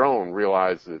children of grown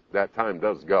realize that that time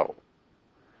does go.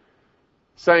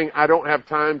 Saying, I don't have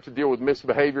time to deal with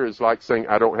misbehavior is like saying,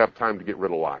 I don't have time to get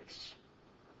rid of lice.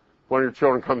 One of your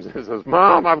children comes in and says,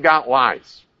 Mom, I've got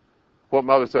lice. What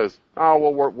mother says, oh,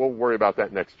 we'll worry about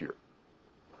that next year.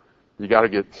 You got to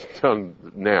get done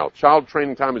now. Child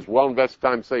training time is well invested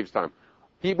time, saves time.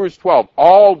 Hebrews 12,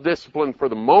 all discipline for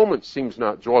the moment seems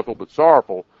not joyful but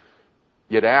sorrowful,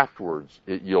 yet afterwards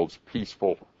it yields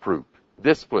peaceful fruit.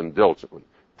 Discipline diligently.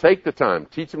 Take the time.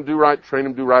 Teach them to do right, train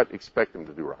them to do right, expect them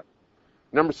to do right.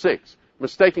 Number 6,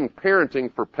 mistaking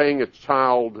parenting for paying a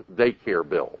child daycare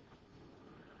bill.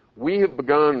 We have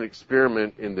begun an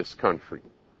experiment in this country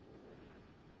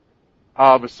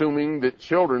of assuming that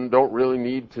children don't really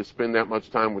need to spend that much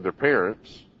time with their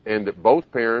parents, and that both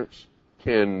parents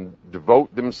can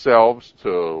devote themselves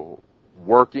to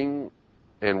working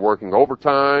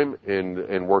overtime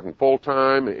and working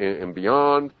full-time and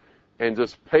beyond, and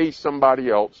just pay somebody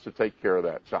else to take care of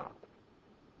that child.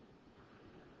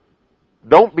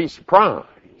 Don't be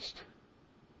surprised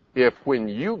if when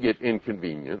you get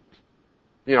inconvenient,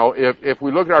 if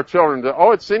we look at our children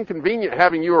and it's inconvenient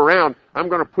having you around, I'm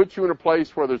going to put you in a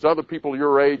place where there's other people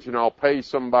your age and I'll pay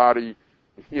somebody,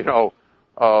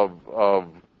 of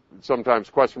sometimes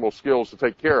questionable skills to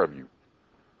take care of you.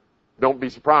 Don't be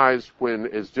surprised when,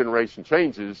 as generation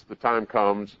changes, the time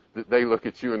comes that they look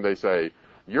at you and they say,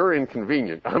 you're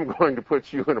inconvenient. I'm going to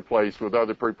put you in a place with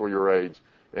other people your age,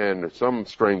 and some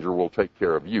stranger will take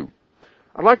care of you.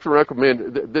 I'd like to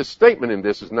recommend, this statement in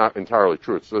this is not entirely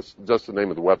true. It's just the name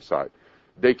of the website,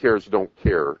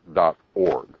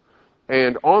 daycaresdon'tcare.org.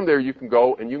 And on there you can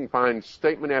go and you can find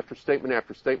statement after statement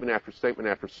after statement after statement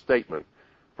after statement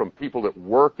from people that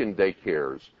work in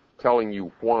daycares telling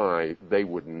you why they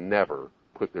would never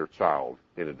put their child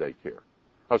in a daycare.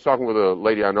 I was talking with a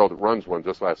lady I know that runs one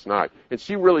just last night, and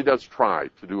she really does try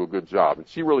to do a good job, and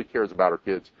she really cares about her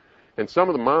kids. And some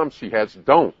of the moms she has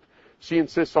don't. She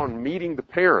insists on meeting the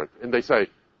parent, and they say,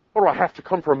 do I have to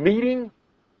come for a meeting?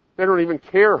 They don't even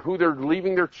care who they're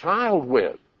leaving their child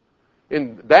with.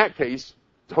 In that case,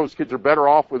 those kids are better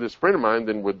off with this friend of mine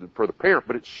than for the parent,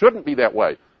 but it shouldn't be that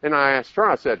way. And I asked her,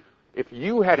 I said, if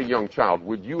you had a young child,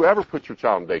 would you ever put your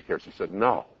child in daycare? She said,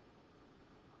 no.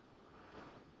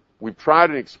 We've tried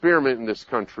an experiment in this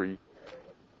country,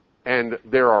 and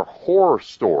there are horror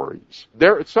stories.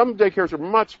 Some daycares are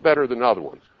much better than other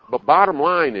ones. But bottom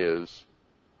line is,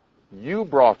 you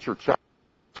brought your child.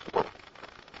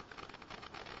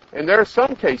 And there are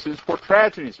some cases where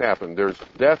tragedies happen. There's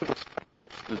death,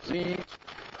 disease,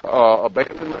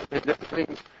 abandonment,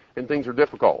 and things are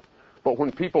difficult. But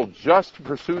when people just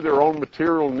pursue their own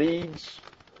material needs,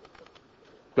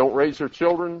 don't raise their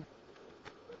children,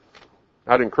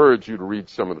 I'd encourage you to read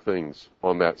some of the things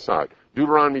on that side.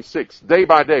 Deuteronomy 6, day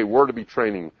by day, we're to be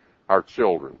training our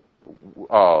children.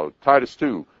 Titus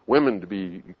 2, women to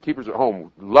be keepers at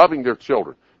home, loving their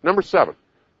children. Number 7,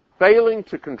 failing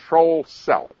to control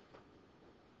self.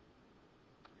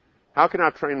 How can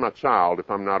I train my child if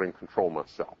I'm not in control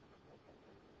myself?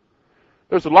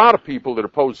 There's a lot of people that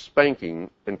oppose spanking,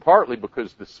 and partly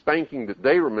because the spanking that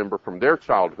they remember from their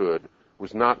childhood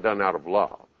was not done out of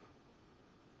love.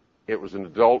 It was an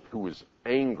adult who was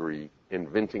angry and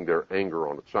venting their anger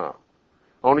on a child.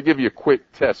 I want to give you a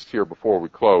quick test here before we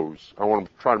close. I want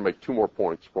to try to make 2 more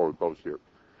points before we close here.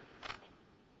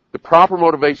 The proper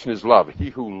motivation is love. He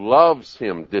who loves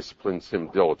him disciplines him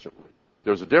diligently.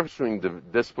 There's a difference between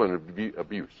discipline and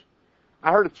abuse.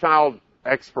 I heard a child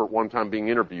expert one time being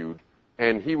interviewed,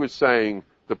 and he was saying,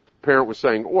 the parent was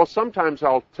saying, well, sometimes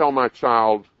I'll tell my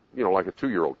child, like a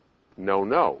 2-year-old,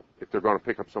 no, if they're going to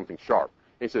pick up something sharp.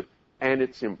 And he said, and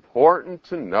it's important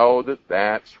to know that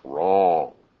that's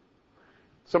wrong.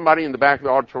 Somebody in the back of the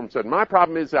auditorium said, my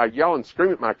problem is I yell and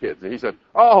scream at my kids. And he said,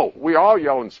 oh, we all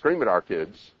yell and scream at our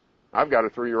kids. I've got a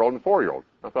 3-year-old and a 4-year-old.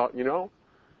 I thought,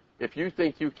 if you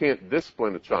think you can't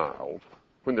discipline a child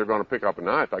when they're going to pick up a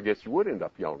knife, I guess you would end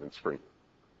up yelling and screaming.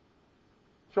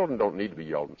 Children don't need to be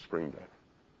yelled and screamed at.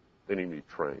 They need to be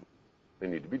trained. They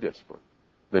need to be disciplined.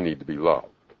 They need to be loved.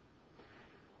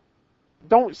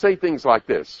 Don't say things like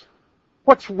this.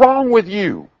 What's wrong with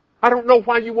you? I don't know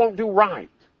why you won't do right.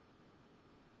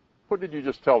 What did you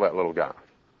just tell that little guy?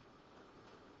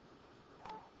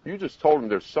 You just told him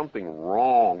there's something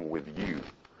wrong with you,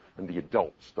 and the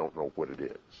adults don't know what it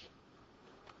is.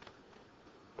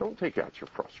 Don't take out your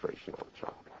frustration on a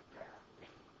child like that.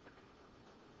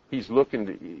 He's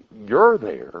you're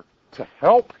there to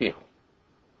help him.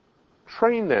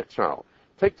 Train that child.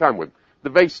 Take time with him. The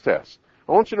vase test.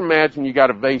 I want you to imagine you got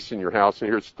a vase in your house, and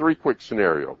here's 3 quick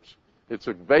scenarios. It's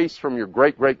a vase from your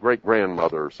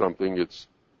great-great-great-grandmother or something. It's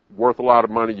worth a lot of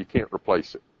money. You can't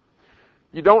replace it.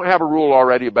 You don't have a rule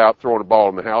already about throwing a ball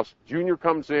in the house. Junior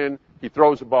comes in. He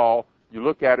throws a ball. You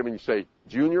look at him and you say,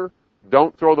 Junior,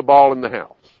 don't throw the ball in the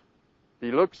house.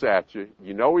 He looks at you.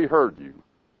 You know he heard you.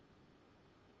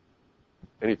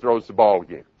 And he throws the ball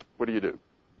again. What do?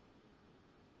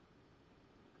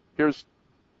 Here's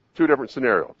 2 different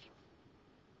scenarios.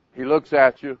 He looks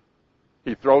at you.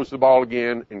 He throws the ball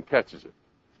again and catches it.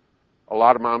 A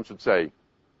lot of moms would say,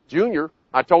 Junior,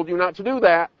 I told you not to do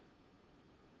that.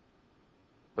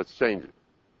 Let's change it.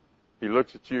 He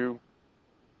looks at you,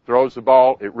 throws the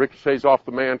ball, it ricochets off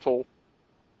the mantle,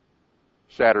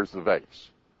 shatters the vase.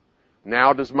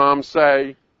 Now does mom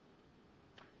say,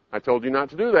 I told you not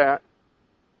to do that?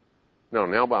 No,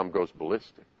 now mom goes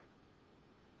ballistic.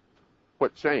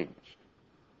 What changed?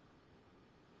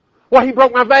 Well, he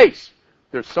broke my vase.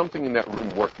 There's something in that room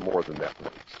worth more than that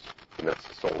vase, and that's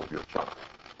the soul of your child.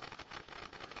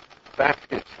 That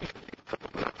is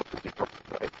not because he broke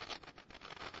the vase.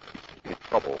 He's in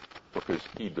trouble because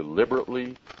he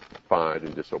deliberately defied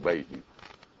and disobeyed you.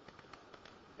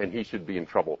 And he should be in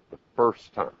trouble the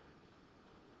first time.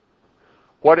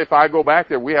 What if I go back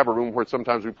there? We have a room where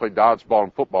sometimes we play dodgeball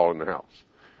and football in the house.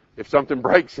 If something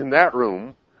breaks in that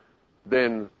room,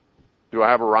 then do I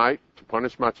have a right to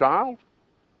punish my child?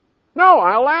 No,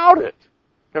 I allowed it.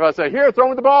 If I say, here, throw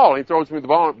me the ball, and he throws me the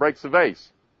ball and it breaks the vase,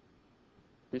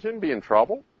 he shouldn't be in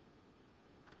trouble.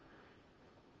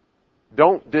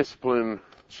 Don't discipline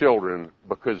children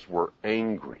because we're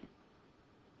angry.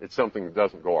 It's something that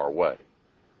doesn't go our way.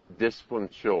 Discipline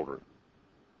children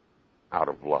out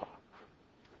of love.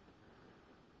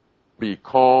 Be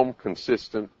calm,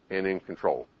 consistent, and in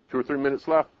control. 2 or 3 minutes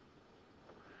left.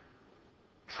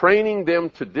 Training them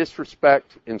to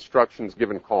disrespect instructions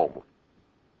given calmly.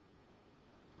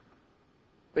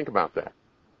 Think about that.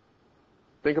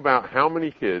 Think about how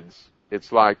many kids,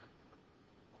 it's like,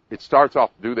 it starts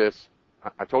off, do this.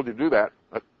 I told you to do that.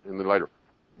 And then later,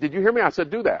 did you hear me? I said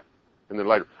do that. And then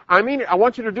later, I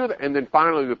want you to do that. And then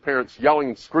finally the parent's yelling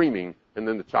and screaming, and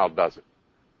then the child does it.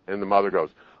 And the mother goes,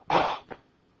 oh,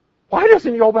 why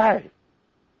doesn't he obey?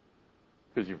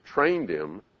 Because you've trained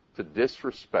him to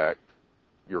disrespect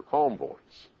your calm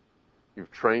voice.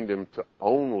 You've trained him to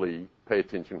only pay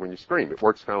attention when you scream. It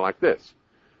works kind of like this.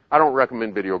 I don't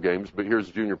recommend video games, but here's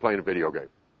Junior playing a video game.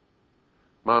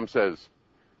 Mom says,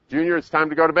 Junior, it's time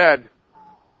to go to bed.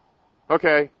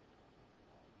 Okay.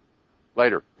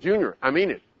 Later. Junior, I mean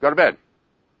it. Go to bed.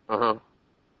 Uh-huh. A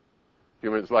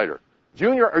few minutes later.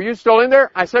 Junior, are you still in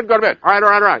there? I said go to bed. All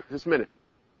right. Just a minute.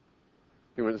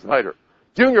 A few minutes later.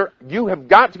 Junior, you have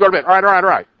got to go to bed. All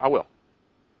right. I will.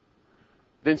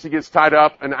 Then she gets tied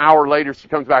up. An hour later, she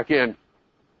comes back in.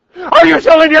 Are you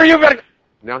still in here? You better.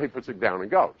 Now he puts it down and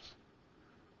goes.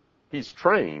 He's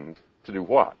trained to do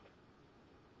what?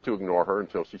 To ignore her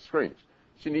until she screams.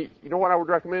 You know what I would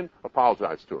recommend?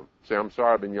 Apologize to him. Say, I'm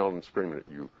sorry I've been yelling and screaming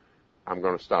at you. I'm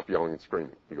going to stop yelling and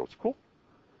screaming. He goes, cool.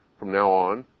 From now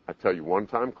on, I tell you one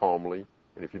time calmly,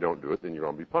 and if you don't do it, then you're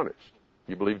going to be punished.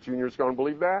 You believe Junior's going to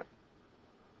believe that?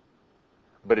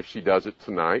 But if she does it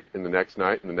tonight, and the next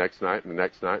night, and the next night, and the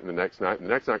next night, and the next night, and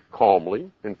the next night, calmly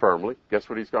and firmly, guess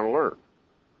what he's going to learn?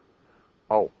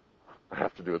 Oh, I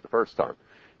have to do it the first time.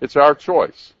 It's our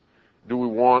choice. Do we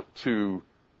want to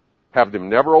have them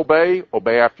never obey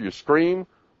after you scream,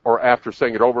 or after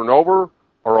saying it over and over,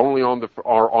 or only on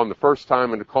the first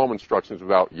time and the calm instructions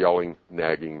without yelling,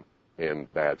 nagging,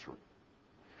 and badgering?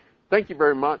 Thank you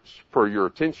very much for your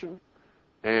attention.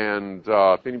 And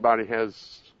if anybody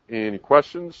has any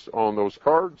questions on those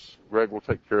cards, Greg will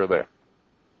take care of that.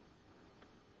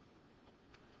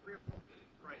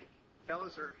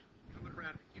 Fellas are coming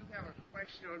around. If you have a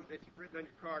question that you've written on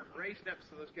your card, raise it up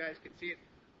so those guys can see it.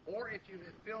 Or if you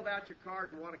have filled out your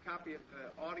card and want a copy of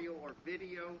the audio or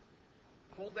video,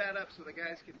 hold that up so the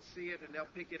guys can see it and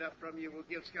they'll pick it up from you. We'll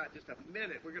give Scott just a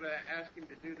minute. We're going to ask him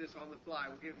to do this on the fly.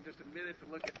 We'll give him just a minute to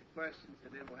look at the questions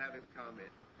and then we'll have him comment.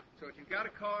 So if you've got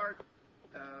a card,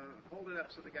 hold it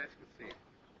up so the guys can see it.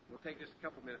 We'll take just a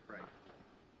couple minute break.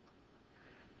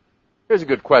 Here's a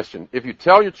good question. If you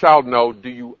tell your child no, do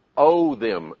you owe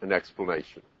them an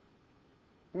explanation?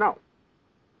 No.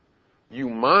 You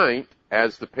might,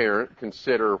 as the parent,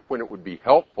 consider when it would be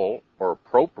helpful or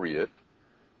appropriate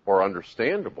or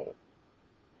understandable.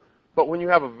 But when you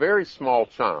have a very small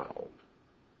child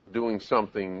doing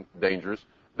something dangerous,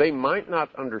 they might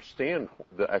not understand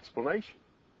the explanation.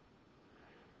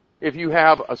 If you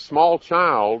have a small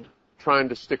child trying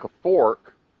to stick a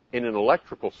fork in an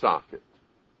electrical socket,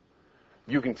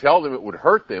 you can tell them it would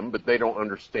hurt them, but they don't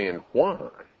understand why.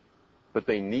 But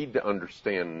they need to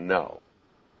understand no.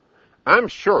 I'm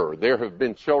sure there have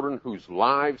been children whose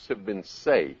lives have been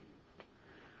saved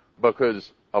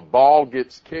because a ball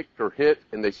gets kicked or hit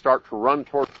and they start to run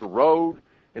towards the road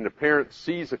and the parent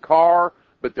sees a car,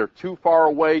 but they're too far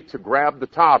away to grab the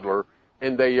toddler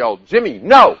and they yell, Jimmy,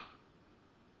 no!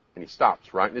 And he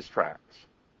stops right in his tracks.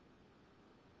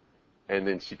 And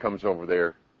then she comes over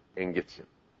there and gets him.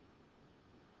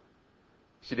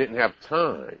 She didn't have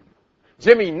time.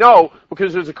 Jimmy, no,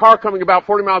 because there's a car coming about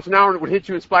 40 miles an hour and it would hit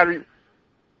you and splatter you.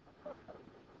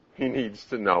 He needs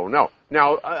to know. No.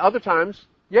 Now, other times,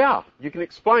 yeah, you can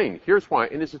explain. Here's why.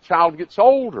 And as the child gets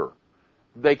older,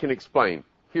 they can explain.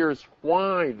 Here's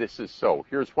why this is so.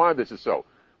 Here's why this is so.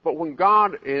 But when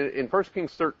God, in 1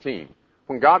 Kings 13,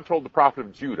 when God told the prophet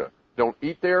of Judah, don't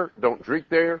eat there, don't drink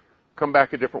there, come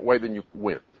back a different way than you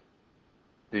went.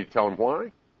 Did he tell him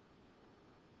why?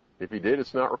 If he did,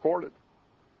 it's not recorded.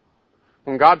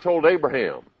 When God told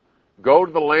Abraham, go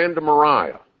to the land of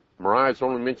Moriah. Moriah is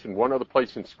only mentioned one other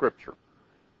place in Scripture.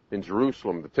 In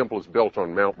Jerusalem, the temple is built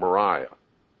on Mount Moriah.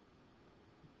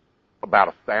 About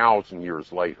 1,000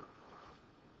 years later,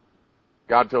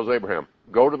 God tells Abraham,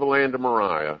 go to the land of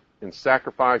Moriah and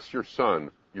sacrifice your son,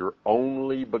 your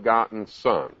only begotten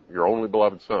son, your only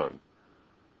beloved son.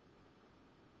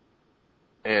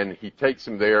 And he takes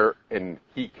him there and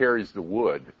he carries the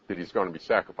wood that he's going to be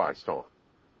sacrificed on.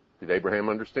 Did Abraham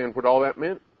understand what all that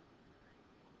meant?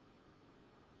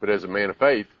 But as a man of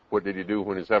faith, what did he do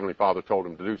when his heavenly Father told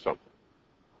him to do something?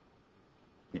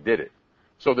 He did it.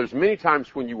 So there's many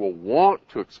times when you will want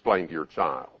to explain to your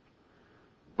child,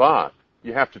 but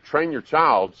you have to train your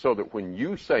child so that when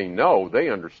you say no, they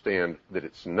understand that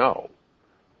it's no.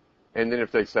 And then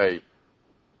if they say,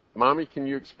 Mommy, can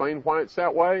you explain why it's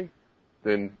that way?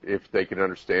 Then if they can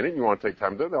understand it and you want to take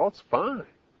time to do that, it's fine.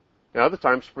 And other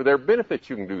times for their benefit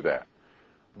you can do that.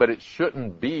 But it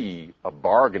shouldn't be a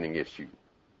bargaining issue.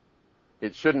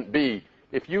 It shouldn't be,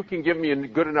 if you can give me a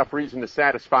good enough reason to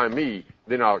satisfy me,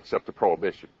 then I'll accept the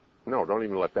prohibition. No, don't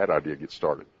even let that idea get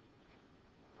started.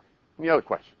 Any other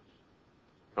questions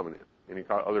coming in? Any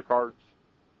other cards?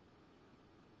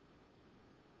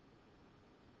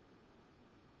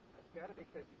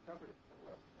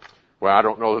 Well, I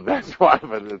don't know that that's why,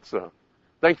 but it's,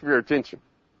 thank you for your attention.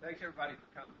 Thanks, everybody,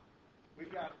 for coming.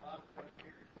 We've got a lot of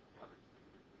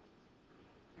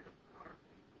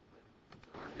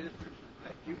ministers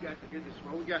that you got to hear this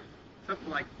one. We got something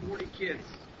like 40 kids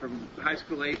from high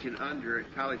school age and under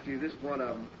at College View. This is one of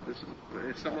them.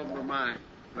 Some of them are mine,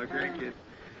 my grandkids.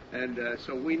 And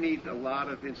so we need a lot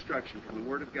of instruction from the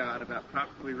Word of God about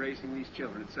properly raising these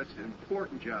children. It's such an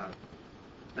important job.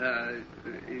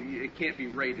 It can't be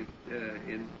rated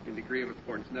in degree of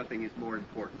importance. Nothing is more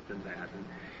important than that. And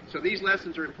so these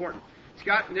lessons are important.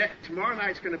 Scott, tomorrow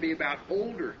night's going to be about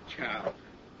older child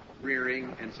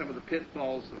rearing and some of the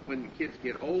pitfalls of when the kids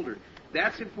get older.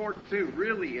 That's important too,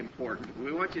 really important.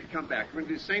 We want you to come back. We're going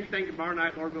to do the same thing tomorrow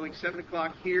night, Lord willing, 7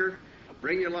 o'clock here.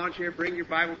 Bring your lawn chair, bring your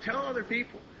Bible, tell other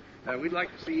people. We'd like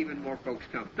to see even more folks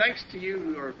come. Thanks to you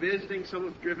who are visiting. Some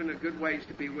have driven a good ways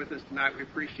to be with us tonight. We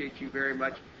appreciate you very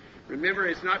much. Remember,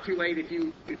 it's not too late. If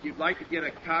you'd like to get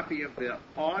a copy of the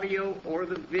audio or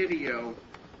the video,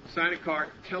 sign a card.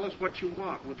 Tell us what you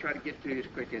want. We'll try to get to you as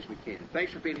quick as we can.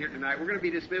 Thanks for being here tonight. We're going to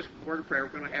be dismissed with a word of prayer.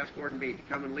 We're going to ask Gordon Meade to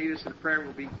come and lead us in prayer.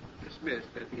 We'll be dismissed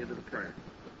at the end of the prayer.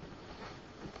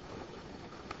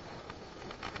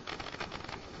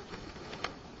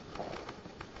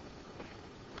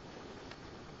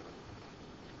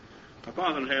 Our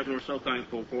Father in heaven, we're so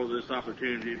thankful for this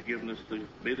opportunity you've given us to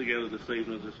be together this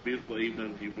evening, this beautiful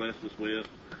evening you blessed us with,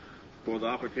 for the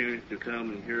opportunity to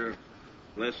come and hear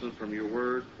lessons from your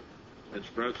word,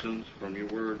 instructions from your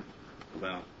word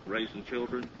about raising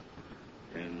children.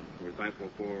 And we're thankful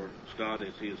for Scott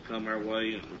as he has come our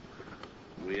way,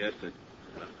 and we ask that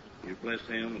you bless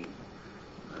him and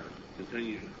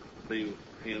continue to be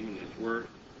with him and his work.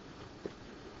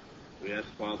 We ask,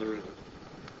 Father,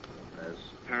 as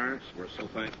parents, we're so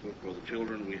thankful for the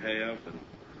children we have, and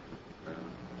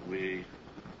we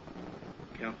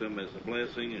count them as a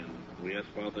blessing, and we ask,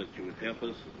 Father, that you would help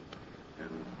us,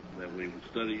 and that we would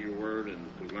study your word and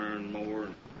to learn more,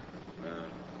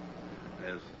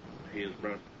 as he has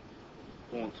brought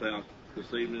points out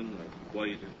this evening of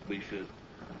ways that we should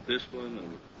discipline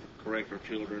and correct our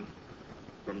children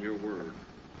from your word.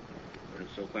 We're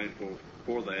so thankful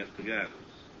for that to guide us.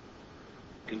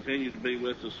 Continue to be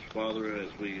with us, Father, as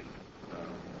we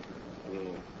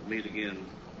will meet again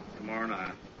tomorrow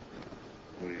night.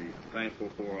 We're thankful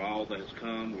for all that's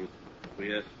come.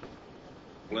 We ask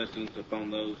blessings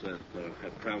upon those that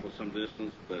have traveled some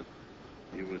distance, that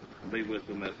you would be with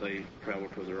them as they travel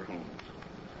to their homes.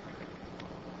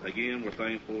 Again, we're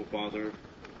thankful, Father,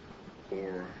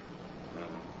 for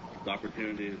the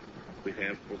opportunity we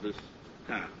have for this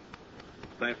time.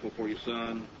 Thankful for your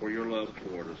Son, for your love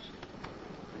toward us.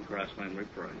 In Christ's name we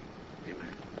pray.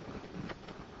 Amen.